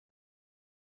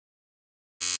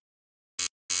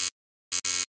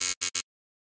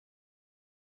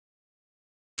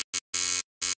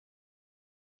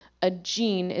a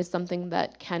gene is something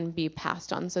that can be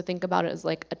passed on. So think about it as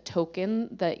like a token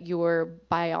that your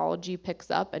biology picks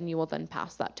up, and you will then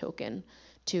pass that token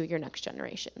to your next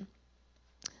generation.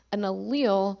 An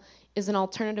allele is an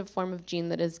alternative form of gene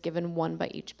that is given one by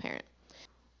each parent.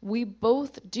 We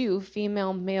both do,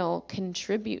 female, male,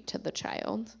 contribute to the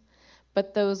child,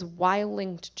 but those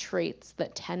Y-linked traits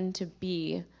that tend to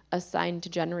be assigned to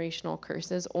generational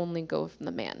curses only go from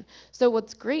the man. So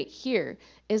what's great here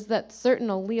is that certain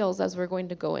alleles, as we're going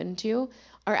to go into,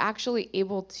 are actually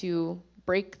able to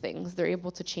break things. They're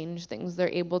able to change things. They're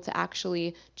able to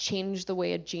actually change the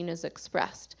way a gene is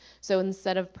expressed. So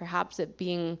instead of perhaps it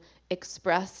being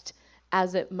expressed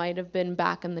as it might have been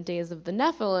back in the days of the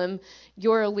Nephilim,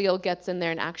 your allele gets in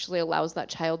there and actually allows that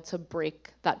child to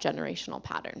break that generational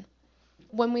pattern.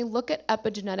 When we look at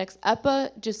epigenetics,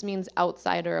 epi just means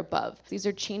outside or above. These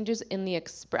are changes in the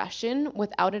expression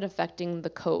without it affecting the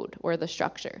code or the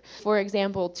structure. For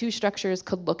example, two structures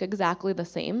could look exactly the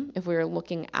same if we were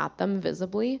looking at them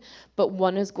visibly, but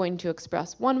one is going to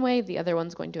express one way, the other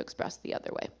one's going to express the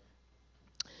other way.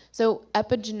 So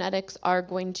epigenetics are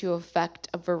going to affect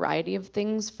a variety of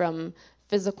things, from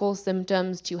physical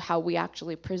symptoms to how we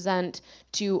actually present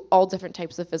to all different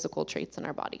types of physical traits in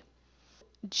our body.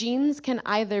 Genes can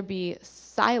either be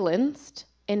silenced,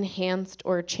 enhanced,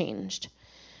 or changed.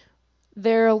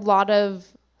 There are a lot of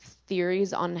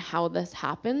theories on how this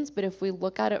happens, but if we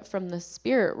look at it from the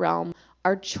spirit realm,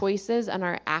 our choices and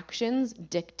our actions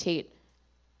dictate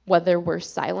whether we're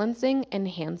silencing,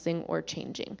 enhancing, or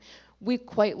changing. We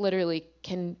quite literally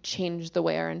can change the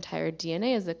way our entire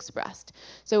DNA is expressed.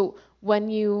 So when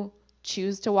you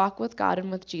choose to walk with God and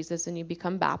with Jesus, and you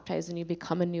become baptized and you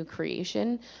become a new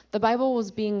creation, the Bible was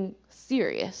being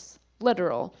serious,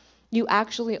 literal. You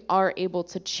actually are able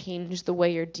to change the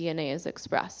way your DNA is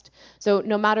expressed. So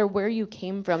no matter where you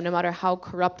came from, no matter how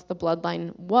corrupt the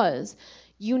bloodline was,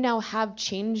 you now have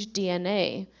changed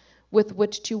DNA with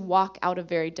which to walk out a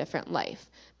very different life.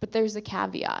 But there's a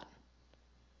caveat.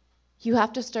 You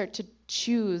have to start to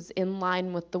choose in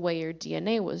line with the way your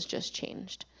DNA was just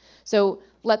changed. So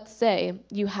let's say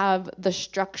you have the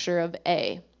structure of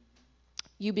A.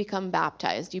 You become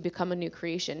baptized, you become a new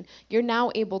creation. You're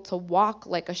now able to walk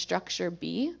like a structure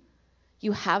B.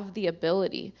 You have the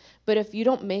ability. But if you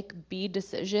don't make B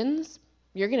decisions,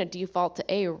 you're going to default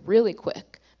to A really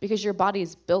quick because your body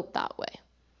is built that way.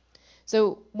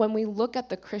 So when we look at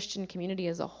the Christian community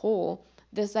as a whole,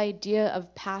 this idea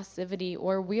of passivity,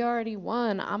 or we already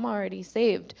won, I'm already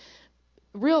saved,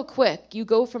 real quick, you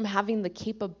go from having the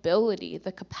capability,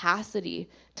 the capacity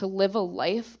to live a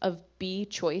life of B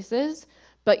choices,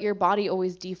 but your body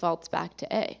always defaults back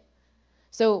to A.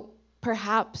 So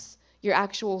perhaps your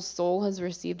actual soul has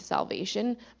received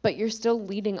salvation, but you're still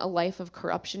leading a life of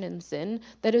corruption and sin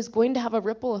that is going to have a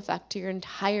ripple effect to your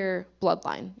entire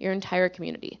bloodline, your entire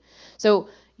community. So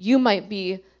you might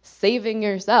be saving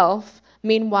yourself.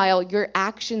 Meanwhile, your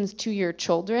actions to your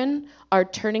children are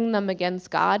turning them against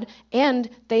God, and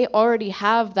they already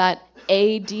have that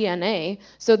A DNA,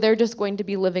 so they're just going to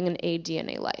be living an A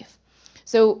DNA life.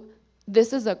 So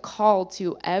this is a call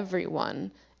to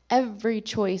everyone. Every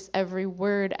choice, every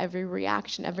word, every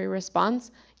reaction, every response,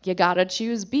 you gotta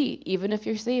choose B, even if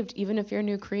you're saved, even if you're a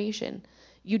new creation.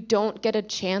 You don't get a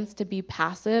chance to be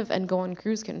passive and go on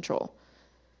cruise control.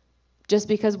 Just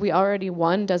because we already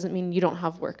won doesn't mean you don't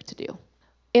have work to do.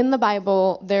 In the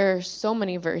Bible, there are so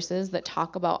many verses that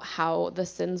talk about how the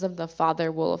sins of the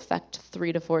father will affect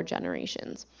 3 to 4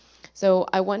 generations. So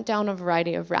I went down a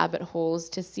variety of rabbit holes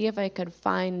to see if I could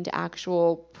find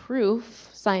actual proof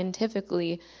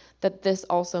scientifically that this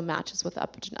also matches with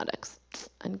epigenetics.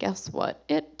 And guess what?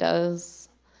 It does.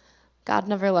 God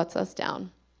never lets us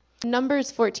down.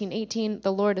 Numbers 14:18,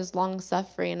 the Lord is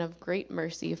long-suffering and of great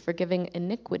mercy, forgiving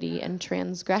iniquity and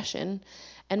transgression,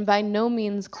 and by no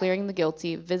means clearing the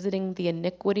guilty, visiting the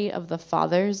iniquity of the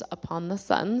fathers upon the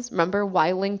sons. Remember,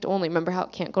 Y-linked only. Remember how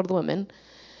it can't go to the women.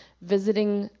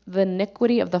 Visiting the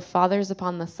iniquity of the fathers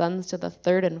upon the sons to the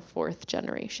 3rd and 4th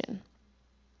generation.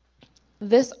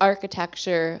 This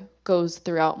architecture goes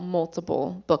throughout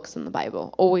multiple books in the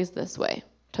Bible, always this way,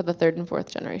 to the 3rd and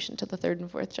 4th generation, to the 3rd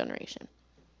and 4th generation.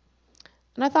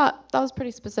 And I thought that was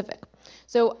pretty specific.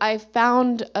 So I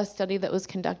found a study that was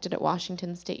conducted at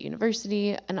Washington State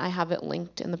University, and I have it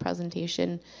linked in the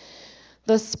presentation.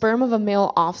 The sperm of a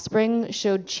male offspring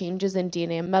showed changes in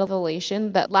DNA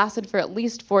methylation that lasted for at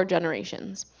least 4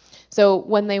 generations. So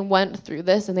when they went through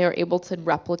this and they were able to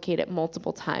replicate it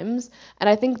multiple times, and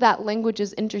I think that language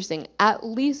is interesting, at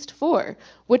least 4,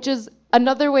 which is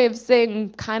another way of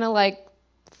saying kind of like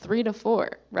 3 to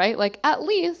 4, right? Like at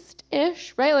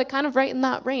least-ish, right? Like kind of right in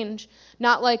that range.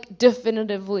 Not like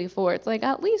definitively 4. It's like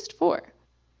at least 4.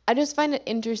 I just find it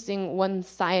interesting when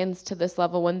science to this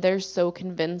level, when they're so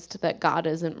convinced that God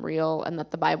isn't real and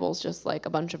that the Bible's just like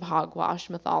a bunch of hogwash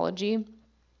mythology.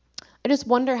 I just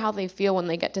wonder how they feel when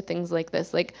they get to things like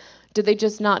this. Like, do they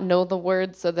just not know the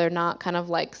words so they're not kind of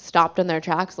like stopped in their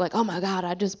tracks like, oh my God,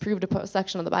 I just proved a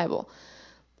section of the Bible.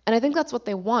 And I think that's what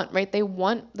they want, right? They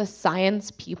want the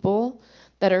science people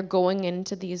that are going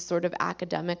into these sort of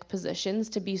academic positions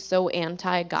to be so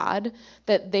anti-God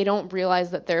that they don't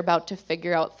realize that they're about to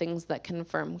figure out things that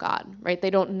confirm God, right? They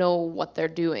don't know what they're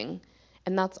doing.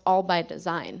 And that's all by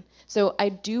design. So I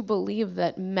do believe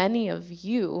that many of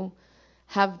you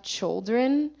have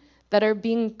children that are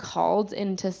being called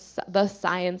into the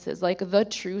sciences, like the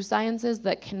true sciences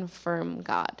that confirm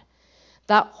God.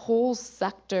 That whole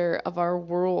sector of our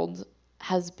world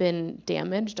has been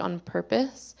damaged on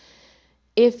purpose.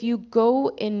 If you go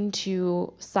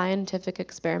into scientific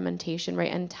experimentation,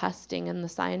 right, and testing and the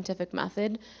scientific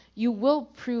method, you will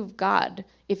prove God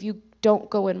if you don't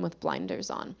go in with blinders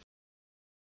on.